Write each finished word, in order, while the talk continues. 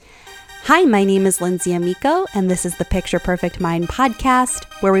Hi, my name is Lindsay Amico, and this is the Picture Perfect Mind podcast,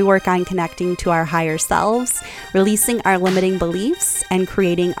 where we work on connecting to our higher selves, releasing our limiting beliefs, and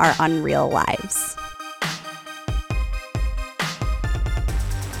creating our unreal lives.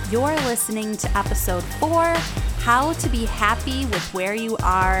 You're listening to episode 4, How to Be Happy with Where You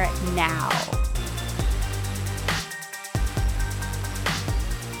Are Now.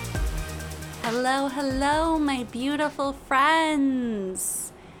 Hello, my beautiful friends.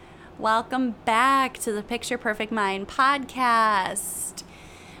 Welcome back to the Picture Perfect Mind podcast.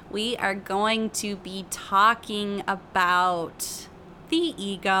 We are going to be talking about the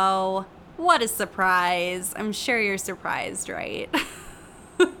ego. What a surprise. I'm sure you're surprised, right?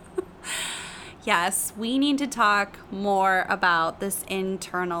 Yes, we need to talk more about this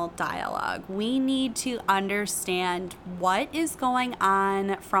internal dialogue. We need to understand what is going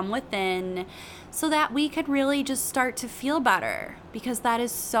on from within so that we could really just start to feel better, because that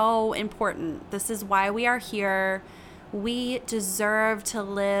is so important. This is why we are here. We deserve to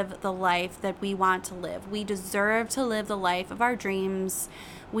live the life that we want to live. We deserve to live the life of our dreams.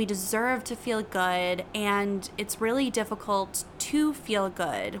 We deserve to feel good, and it's really difficult to feel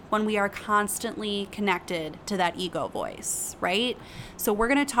good when we are constantly connected to that ego voice, right? So we're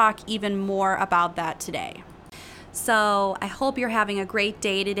going to talk even more about that today. So I hope you're having a great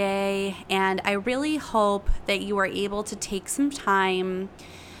day today, and I really hope that you are able to take some time,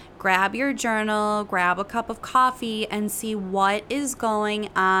 grab your journal, grab a cup of coffee, and see what is going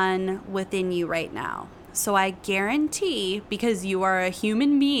on within you right now. So I guarantee, because you are a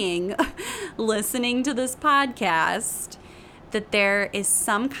human being listening to this podcast, that there is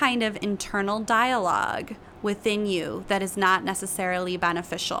some kind of internal dialogue within you that is not necessarily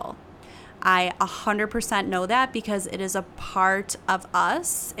beneficial. I 100% know that because it is a part of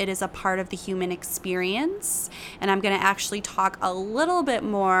us. It is a part of the human experience. And I'm going to actually talk a little bit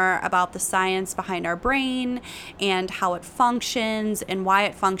more about the science behind our brain and how it functions and why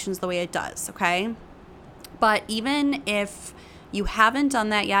it functions the way it does, okay? But even if you haven't done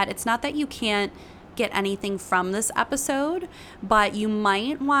that yet, it's not that you can't get anything from this episode, but you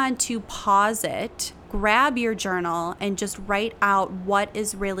might want to pause it, grab your journal, and just write out what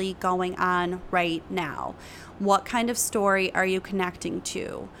is really going on right now. What kind of story are you connecting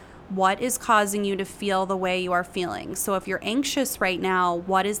to? What is causing you to feel the way you are feeling? So if you're anxious right now,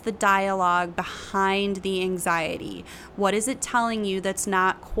 what is the dialogue behind the anxiety? What is it telling you that's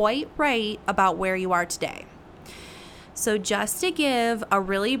not quite right about where you are today? So just to give a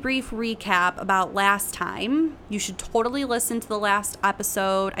really brief recap about last time, you should totally listen to the last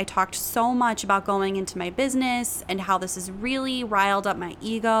episode. I talked so much about going into my business and how this has really riled up my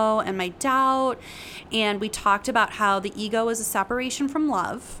ego and my doubt. And we talked about how the ego is a separation from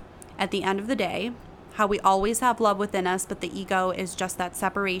love at the end of the day, how we always have love within us, but the ego is just that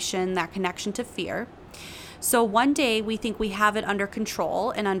separation, that connection to fear. So one day we think we have it under control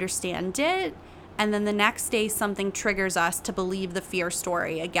and understand it. And then the next day, something triggers us to believe the fear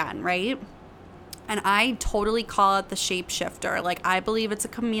story again, right? And I totally call it the shapeshifter. Like, I believe it's a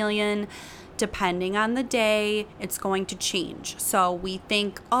chameleon. Depending on the day, it's going to change. So we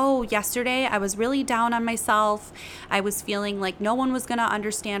think, oh, yesterday I was really down on myself. I was feeling like no one was going to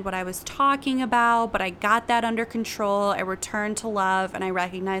understand what I was talking about, but I got that under control. I returned to love, and I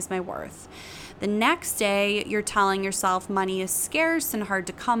recognized my worth. The next day, you're telling yourself money is scarce and hard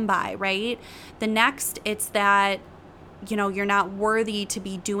to come by, right? The next, it's that, you're not worthy to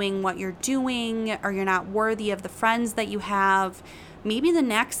be doing what you're doing, or you're not worthy of the friends that you have. Maybe the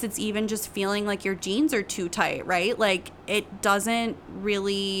next, it's even just feeling like your jeans are too tight, right? Like, it doesn't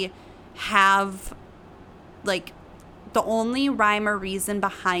really have, like, the only rhyme or reason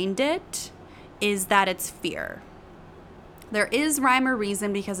behind it is that it's fear. There is rhyme or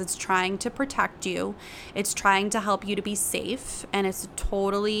reason because it's trying to protect you. It's trying to help you to be safe, and it's a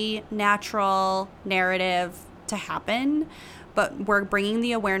totally natural narrative to happen, but we're bringing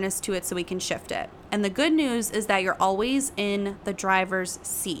the awareness to it so we can shift it. And the good news is that you're always in the driver's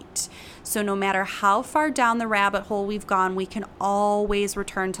seat. So no matter how far down the rabbit hole we've gone, we can always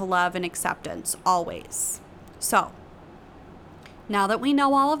return to love and acceptance, always. So now that we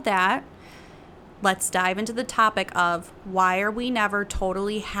know all of that, let's dive into the topic of why are we never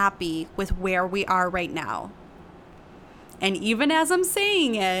totally happy with where we are right now? And even as I'm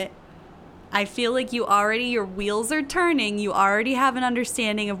saying it, I feel like your wheels are turning. You already have an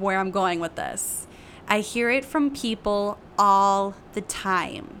understanding of where I'm going with this. I hear it from people all the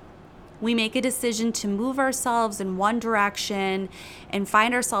time. We make a decision to move ourselves in one direction and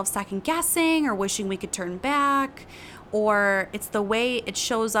find ourselves second guessing or wishing we could turn back. or it's the way it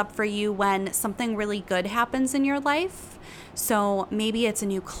shows up for you when something really good happens in your life. So maybe it's a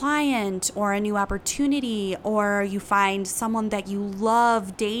new client or a new opportunity, or you find someone that you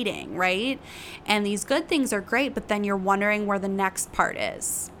love dating, right? And these good things are great, but then you're wondering where the next part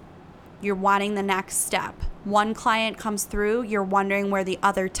is. You're wanting the next step. One client comes through, you're wondering where the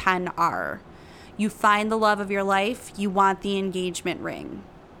other 10 are. You find the love of your life, you want the engagement ring,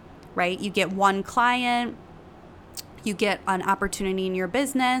 right? You get one client, you get an opportunity in your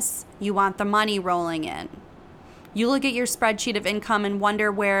business, you want the money rolling in. You look at your spreadsheet of income and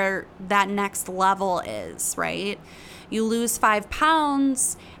wonder where that next level is, right? You lose 5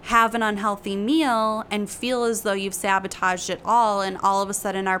 pounds, have an unhealthy meal, and feel as though you've sabotaged it all, and all of a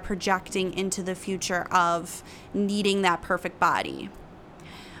sudden are projecting into the future of needing that perfect body.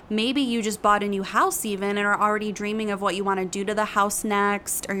 Maybe you just bought a new house even and are already dreaming of what you want to do to the house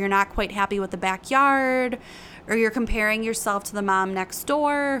next, or you're not quite happy with the backyard, or you're comparing yourself to the mom next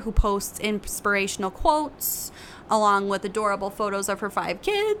door who posts inspirational quotes along with adorable photos of her 5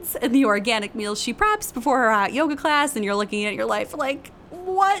 kids and the organic meals she preps before her hot yoga class, and you're looking at your life like,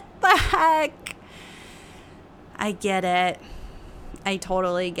 what the heck? I get it. I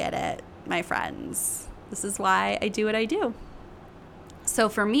totally get it, my friends. This is why I do what I do. So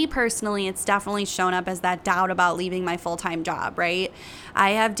for me personally, it's definitely shown up as that doubt about leaving my full-time job, right? I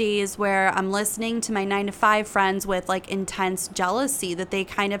have days where I'm listening to my 9-to-5 friends with like intense jealousy that they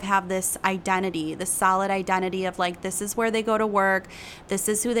kind of have this identity, this solid identity of like, this is where they go to work, this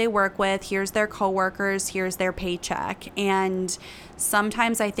is who they work with, here's their coworkers, here's their paycheck. And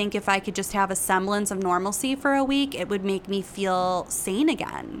sometimes I think if I could just have a semblance of normalcy for a week, it would make me feel sane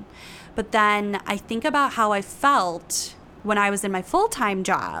again. But then I think about how I felt when I was in my full-time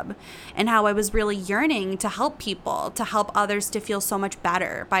job and how I was really yearning to help people, to help others to feel so much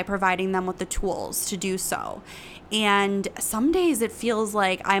better by providing them with the tools to do so. And some days it feels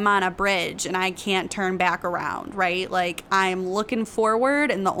like I'm on a bridge and I can't turn back around, right? Like I'm looking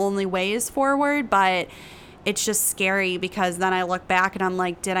forward and the only way is forward, but it's just scary because then I look back and I'm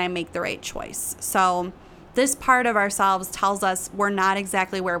like, did I make the right choice? So this part of ourselves tells us we're not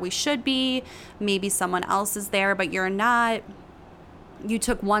exactly where we should be. Maybe someone else is there, but you're not. You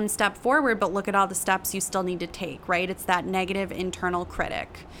took one step forward, but look at all the steps you still need to take, right? It's that negative internal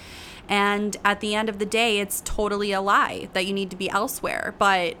critic. And at the end of the day, it's totally a lie that you need to be elsewhere.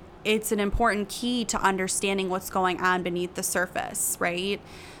 But it's an important key to understanding what's going on beneath the surface, right?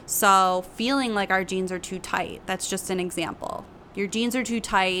 So feeling like our jeans are too tight, that's just an example. Your jeans are too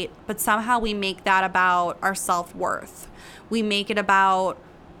tight, but somehow we make that about our self-worth. We make it about,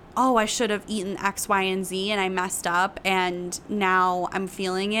 oh, I should have eaten X, Y, and Z and I messed up and now I'm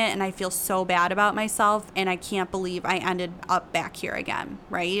feeling it and I feel so bad about myself and I can't believe I ended up back here again,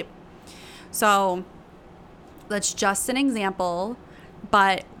 right? So that's just an example,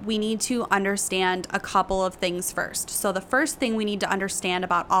 but we need to understand a couple of things first. So the first thing we need to understand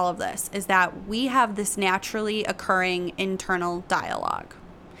about all of this is that we have this naturally occurring internal dialogue.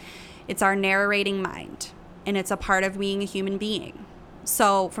 It's our narrating mind, and it's a part of being a human being.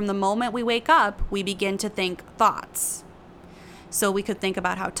 So from the moment we wake up, we begin to think thoughts. So we could think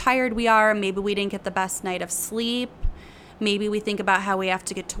about how tired we are. Maybe we didn't get the best night of sleep. Maybe we think about how we have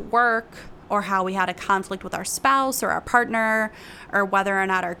to get to work, or how we had a conflict with our spouse or our partner, or whether or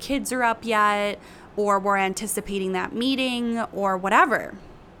not our kids are up yet, or we're anticipating that meeting, or whatever.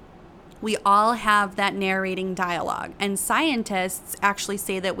 We all have that narrating dialogue. And scientists actually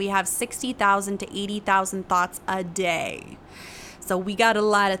say that we have 60,000 to 80,000 thoughts a day. So we got a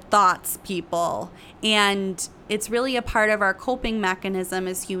lot of thoughts, people. And it's really a part of our coping mechanism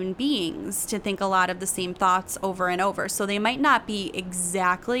as human beings to think a lot of the same thoughts over and over. So they might not be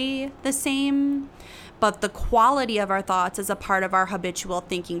exactly the same, but the quality of our thoughts is a part of our habitual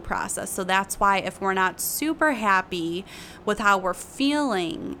thinking process. So that's why if we're not super happy with how we're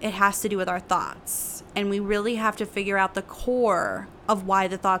feeling, it has to do with our thoughts. And we really have to figure out the core of why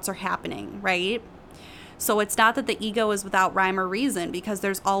the thoughts are happening, right? So it's not that the ego is without rhyme or reason, because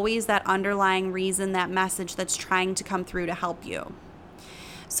there's always that underlying reason, that message that's trying to come through to help you.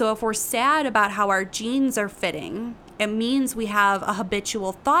 So if we're sad about how our jeans are fitting, it means we have a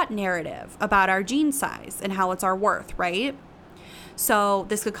habitual thought narrative about our jean size and how it's our worth, right? So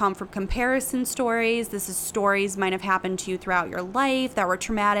this could come from comparison stories. This is stories might have happened to you throughout your life that were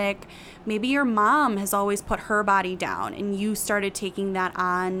traumatic. Maybe your mom has always put her body down and you started taking that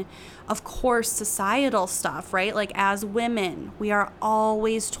on. Of course, societal stuff, right? Like as women, we are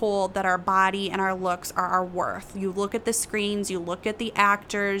always told that our body and our looks are our worth. You look at the screens, you look at the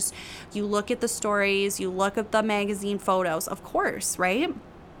actors, you look at the stories, you look at the magazine photos, of course, right?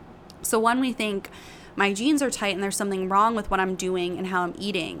 So when we think, my jeans are tight and there's something wrong with what I'm doing and how I'm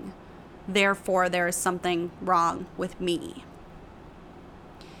eating. Therefore, there is something wrong with me.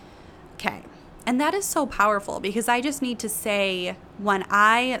 Okay. And that is so powerful because I just need to say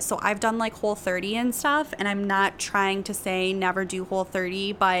so I've done like Whole30 and stuff, and I'm not trying to say never do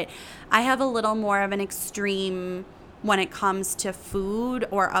Whole30, but I have a little more of an extreme when it comes to food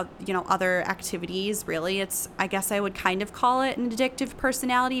or, other activities. Really, I guess I would kind of call it an addictive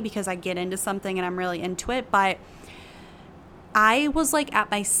personality because I get into something and I'm really into it. But I was like at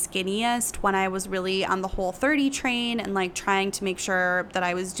my skinniest when I was really on the Whole30 train and like trying to make sure that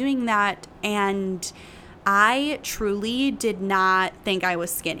I was doing that. And I truly did not think I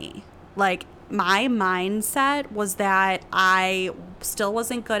was skinny. Like, my mindset was that I still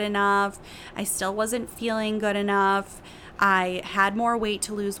wasn't good enough. I still wasn't feeling good enough. I had more weight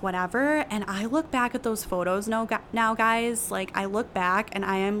to lose, whatever. And I look back at those photos now, guys, like I look back and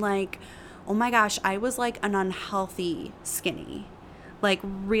I am like, oh my gosh, I was like an unhealthy skinny. Like,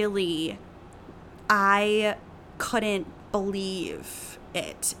 really, I couldn't believe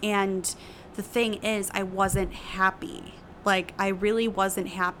it. And the thing is, I wasn't happy. Like, I really wasn't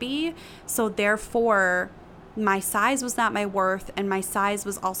happy. So therefore, my size was not my worth, and my size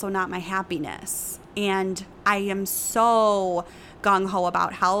was also not my happiness. And I am so gung-ho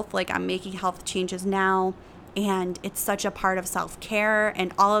about health. Like, I'm making health changes now, and it's such a part of self-care,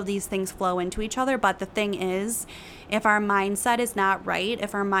 and all of these things flow into each other. But the thing is, if our mindset is not right,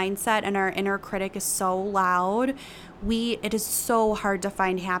 if our mindset and our inner critic is so loud, it is so hard to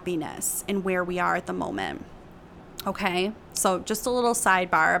find happiness in where we are at the moment. Okay, so just a little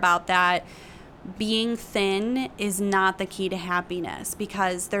sidebar about that. Being thin is not the key to happiness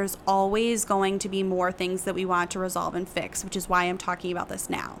because there's always going to be more things that we want to resolve and fix, which is why I'm talking about this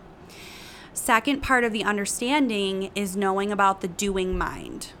now. Second part of the understanding is knowing about the doing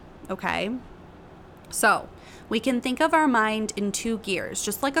mind. Okay, so we can think of our mind in 2 gears,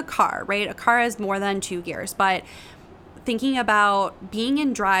 just like a car, right? A car has more than 2 gears, but thinking about being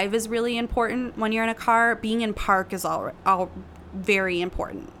in drive is really important when you're in a car. Being in park is all very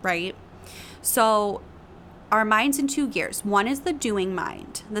important, right? So our mind's in 2 gears. One is the doing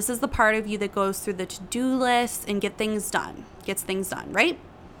mind. This is the part of you that goes through the to-do list and gets things done, right?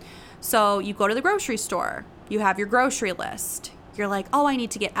 So you go to the grocery store, you have your grocery list. You're like, oh, I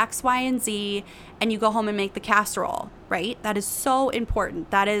need to get X, Y, and Z, and you go home and make the casserole, right? That is so important.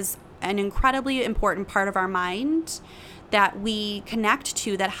 That is an incredibly important part of our mind that we connect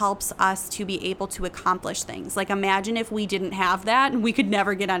to that helps us to be able to accomplish things. Like, imagine if we didn't have that and we could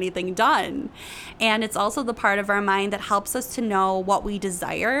never get anything done. And it's also the part of our mind that helps us to know what we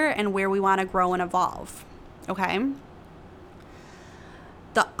desire and where we want to grow and evolve. Okay?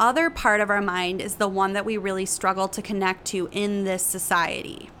 The other part of our mind is the one that we really struggle to connect to in this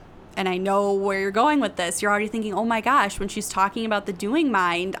society. And I know where you're going with this. You're already thinking, oh my gosh, when she's talking about the doing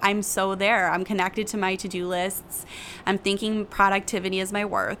mind, I'm so there. I'm connected to my to-do lists. I'm thinking productivity is my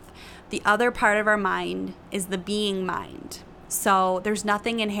worth. The other part of our mind is the being mind. So there's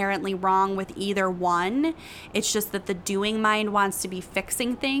nothing inherently wrong with either one. It's just that the doing mind wants to be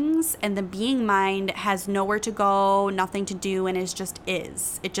fixing things, and the being mind has nowhere to go, nothing to do, and it just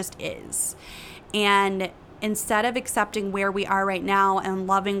is. And instead of accepting where we are right now and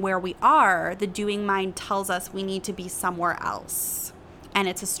loving where we are, the doing mind tells us we need to be somewhere else. And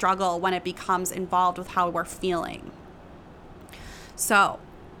it's a struggle when it becomes involved with how we're feeling. So,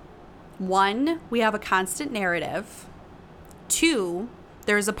 1, we have a constant narrative. 2,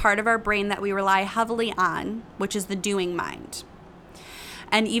 there's a part of our brain that we rely heavily on, which is the doing mind.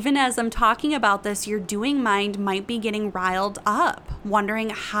 And even as I'm talking about this, your doing mind might be getting riled up,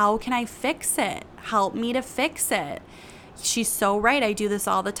 wondering, how can I fix it? Help me to fix it. She's so right. I do this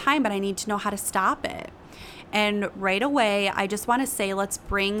all the time, but I need to know how to stop it. And right away, I just want to say, let's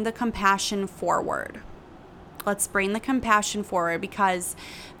bring the compassion forward. Let's bring the compassion forward because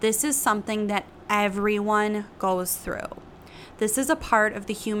this is something that everyone goes through. This is a part of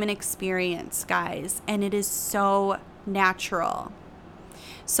the human experience, guys, and it is so natural.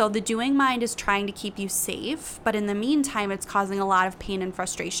 So the doing mind is trying to keep you safe, but in the meantime, it's causing a lot of pain and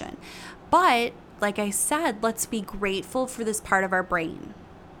frustration. But like I said, let's be grateful for this part of our brain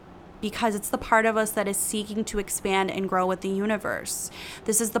because it's the part of us that is seeking to expand and grow with the universe.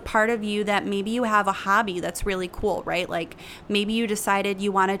 This is the part of you that maybe you have a hobby that's really cool, right? Like maybe you decided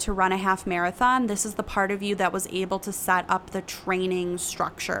you wanted to run a half marathon. This is the part of you that was able to set up the training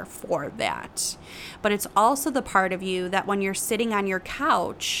structure for that. But it's also the part of you that when you're sitting on your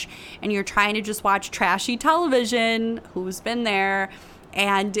couch and you're trying to just watch trashy television, who's been there?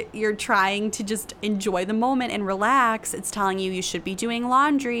 and you're trying to just enjoy the moment and relax, it's telling you you should be doing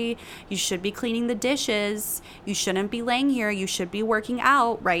laundry, you should be cleaning the dishes, you shouldn't be laying here, you should be working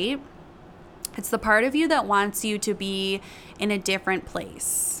out, right? It's the part of you that wants you to be in a different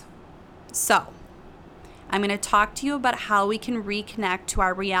place. So, I'm going to talk to you about how we can reconnect to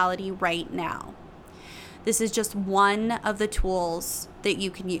our reality right now. This is just one of the tools that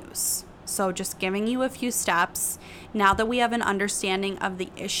you can use. So just giving you a few steps now that we have an understanding of the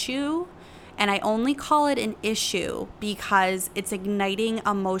issue. And I only call it an issue because it's igniting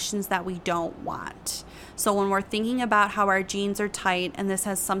emotions that we don't want. So when we're thinking about how our jeans are tight and this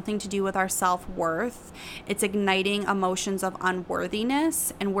has something to do with our self-worth, it's igniting emotions of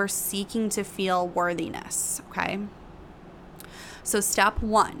unworthiness, and we're seeking to feel worthiness, okay? So step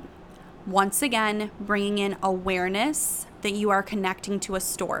 1, once again, bringing in awareness that you are connecting to a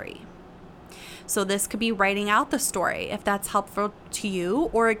story. So this could be writing out the story if that's helpful to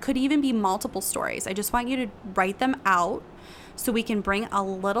you, or it could even be multiple stories. I just want you to write them out so we can bring a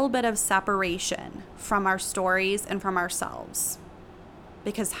little bit of separation from our stories and from ourselves.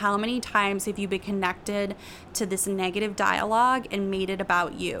 Because how many times have you been connected to this negative dialogue and made it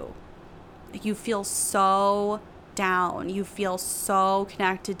about you? You feel so down. You feel so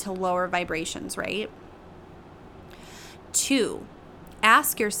connected to lower vibrations, right? 2,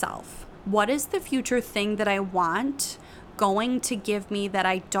 ask yourself, what is the future thing that I want going to give me that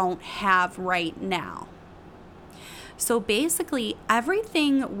I don't have right now? So basically,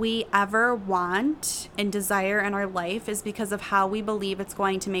 everything we ever want and desire in our life is because of how we believe it's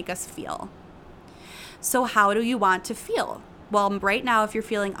going to make us feel. So how do you want to feel? Well, right now, if you're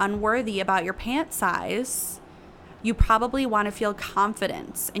feeling unworthy about your pant size, you probably want to feel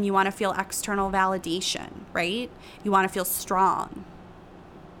confidence and you want to feel external validation, right? You want to feel strong.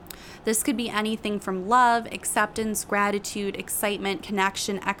 This could be anything from love, acceptance, gratitude, excitement,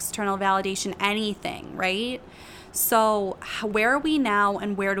 connection, external validation, anything, right? So where are we now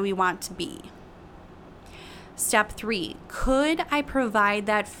and where do we want to be? Step 3, could I provide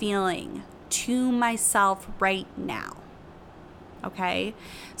that feeling to myself right now? Okay,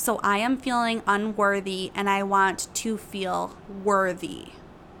 so I am feeling unworthy and I want to feel worthy.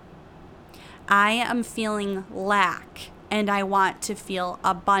 I am feeling lack and I want to feel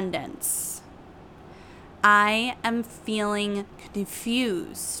abundance. I am feeling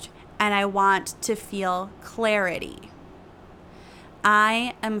confused and I want to feel clarity.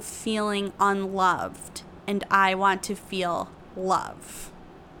 I am feeling unloved and I want to feel love.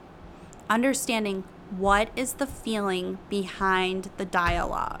 Understanding what is the feeling behind the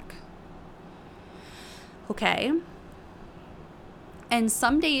dialogue. Okay. And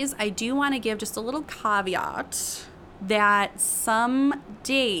some days I do want to give just a little caveat that some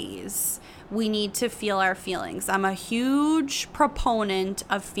days we need to feel our feelings. I'm a huge proponent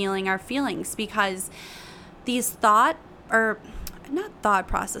of feeling our feelings because these thought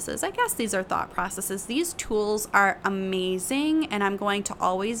processes, these tools are amazing, and I'm going to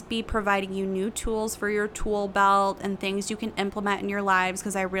always be providing you new tools for your tool belt and things you can implement in your lives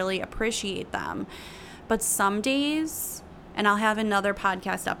because I really appreciate them. But some days, and I'll have another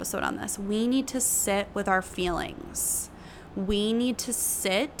podcast episode on this, we need to sit with our feelings. We need to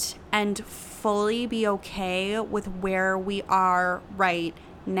sit and fully be okay with where we are right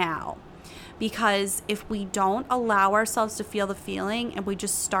now. Because if we don't allow ourselves to feel the feeling and we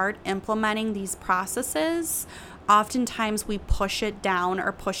just start implementing these processes, oftentimes we push it down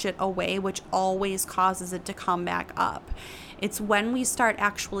or push it away, which always causes it to come back up. It's when we start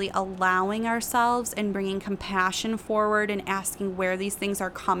actually allowing ourselves and bringing compassion forward and asking where these things are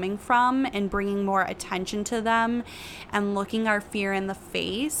coming from and bringing more attention to them and looking our fear in the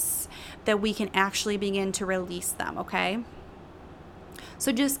face that we can actually begin to release them, okay?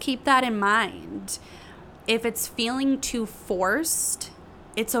 So just keep that in mind. If it's feeling too forced,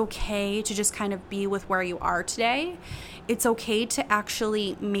 it's okay to just kind of be with where you are today. It's okay to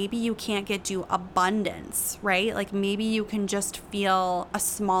actually, maybe you can't get to abundance, right? Like maybe you can just feel a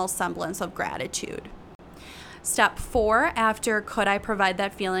small semblance of gratitude. Step 4, after could I provide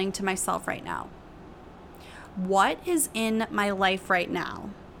that feeling to myself right now? What is in my life right now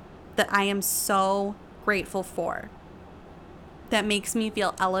that I am so grateful for, that makes me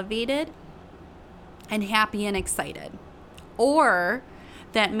feel elevated and happy and excited, or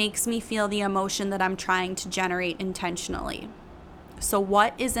that makes me feel the emotion that I'm trying to generate intentionally? So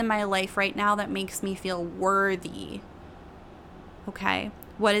what is in my life right now that makes me feel worthy? Okay.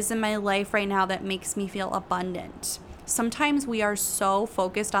 What is in my life right now that makes me feel abundant? Sometimes we are so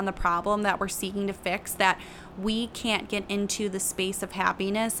focused on the problem that we're seeking to fix that we can't get into the space of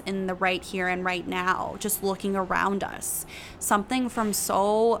happiness in the right here and right now, just looking around us. Something from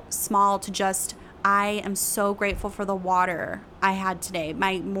so small to just, I am so grateful for the water I had today,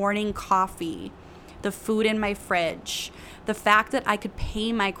 my morning coffee, the food in my fridge, the fact that I could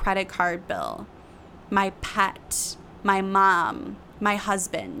pay my credit card bill, my pet, my mom, my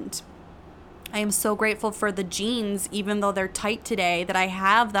husband. I am so grateful for the jeans, even though they're tight today, that I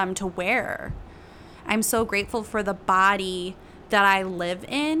have them to wear. I'm so grateful for the body that I live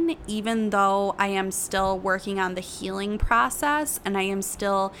in, even though I am still working on the healing process and I am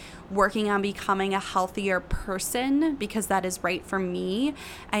still working on becoming a healthier person because that is right for me.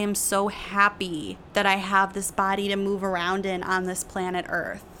 I am so happy that I have this body to move around in on this planet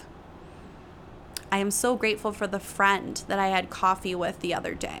Earth. I am so grateful for the friend that I had coffee with the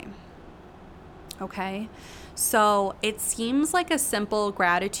other day. Okay? So it seems like a simple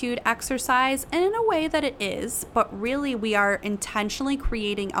gratitude exercise, and in a way that it is, but really we are intentionally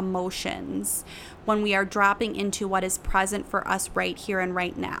creating emotions when we are dropping into what is present for us right here and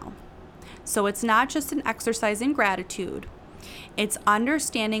right now. So it's not just an exercise in gratitude. It's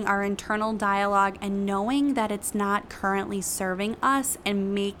understanding our internal dialogue and knowing that it's not currently serving us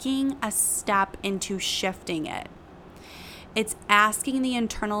and making a step into shifting it. It's asking the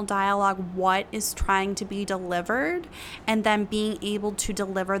internal dialogue what is trying to be delivered and then being able to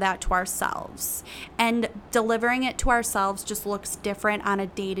deliver that to ourselves. And delivering it to ourselves just looks different on a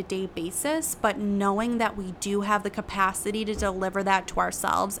day-to-day basis, but knowing that we do have the capacity to deliver that to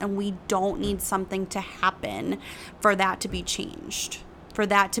ourselves and we don't need something to happen for that to be changed, for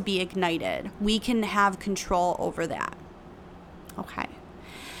that to be ignited. We can have control over that. Okay.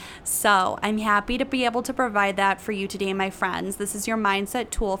 So I'm happy to be able to provide that for you today, my friends. This is your mindset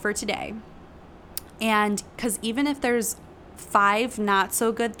tool for today. And because even if there's 5 not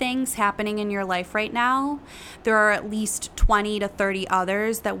so good things happening in your life right now, there are at least 20 to 30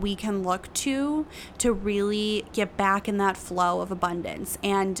 others that we can look to really get back in that flow of abundance.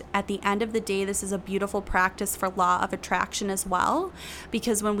 And at the end of the day, this is a beautiful practice for law of attraction as well,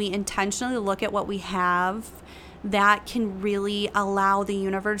 because when we intentionally look at what we have, that can really allow the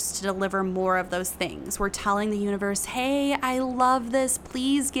universe to deliver more of those things. We're telling the universe, hey, I love this.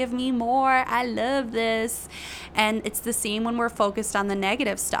 Please give me more. I love this. And it's the same when we're focused on the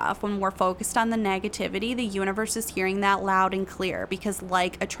negative stuff. When we're focused on the negativity, the universe is hearing that loud and clear because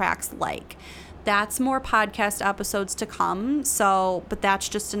like attracts like. That's more podcast episodes to come. But that's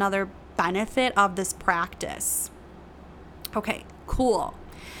just another benefit of this practice. Okay, cool.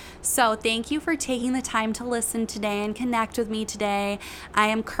 So thank you for taking the time to listen today and connect with me today. I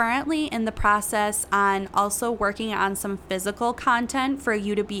am currently in the process on also working on some physical content for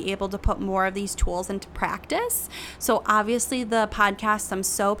you to be able to put more of these tools into practice. So obviously the podcast, I'm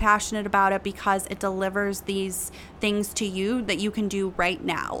so passionate about it because it delivers these things to you that you can do right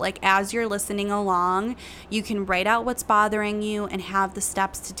now. Like as you're listening along, you can write out what's bothering you and have the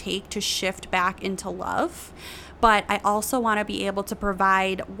steps to take to shift back into love. But I also want to be able to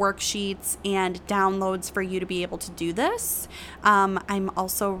provide worksheets and downloads for you to be able to do this. I'm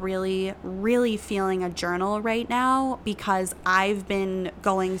also really, really feeling a journal right now because I've been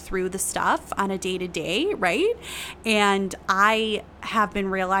going through the stuff on a day-to-day, right? And I have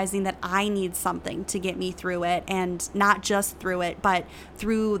been realizing that I need something to get me through it, and not just through it, but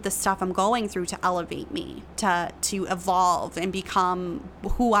through the stuff I'm going through to elevate me, to evolve and become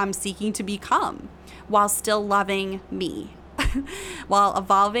who I'm seeking to become, while still loving me, while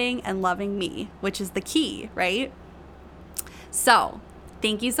evolving and loving me, which is the key, right? So,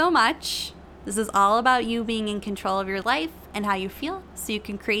 thank you so much. This is all about you being in control of your life and how you feel so you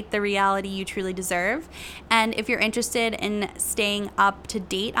can create the reality you truly deserve. And if you're interested in staying up to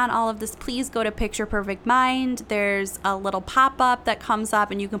date on all of this, please go to Picture Perfect Mind. There's a little pop-up that comes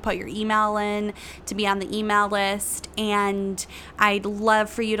up and you can put your email in to be on the email list. And I'd love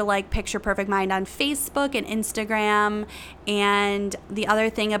for you to like Picture Perfect Mind on Facebook and Instagram. And the other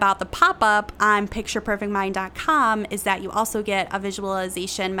thing about the pop-up on pictureperfectmind.com is that you also get a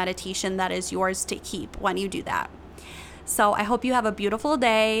visualization meditation that is yours to keep when you do that. So I hope you have a beautiful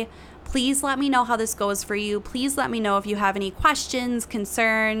day. Please let me know how this goes for you. Please let me know if you have any questions,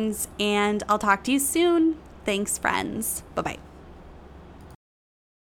 concerns, and I'll talk to you soon. Thanks, friends. Bye-bye.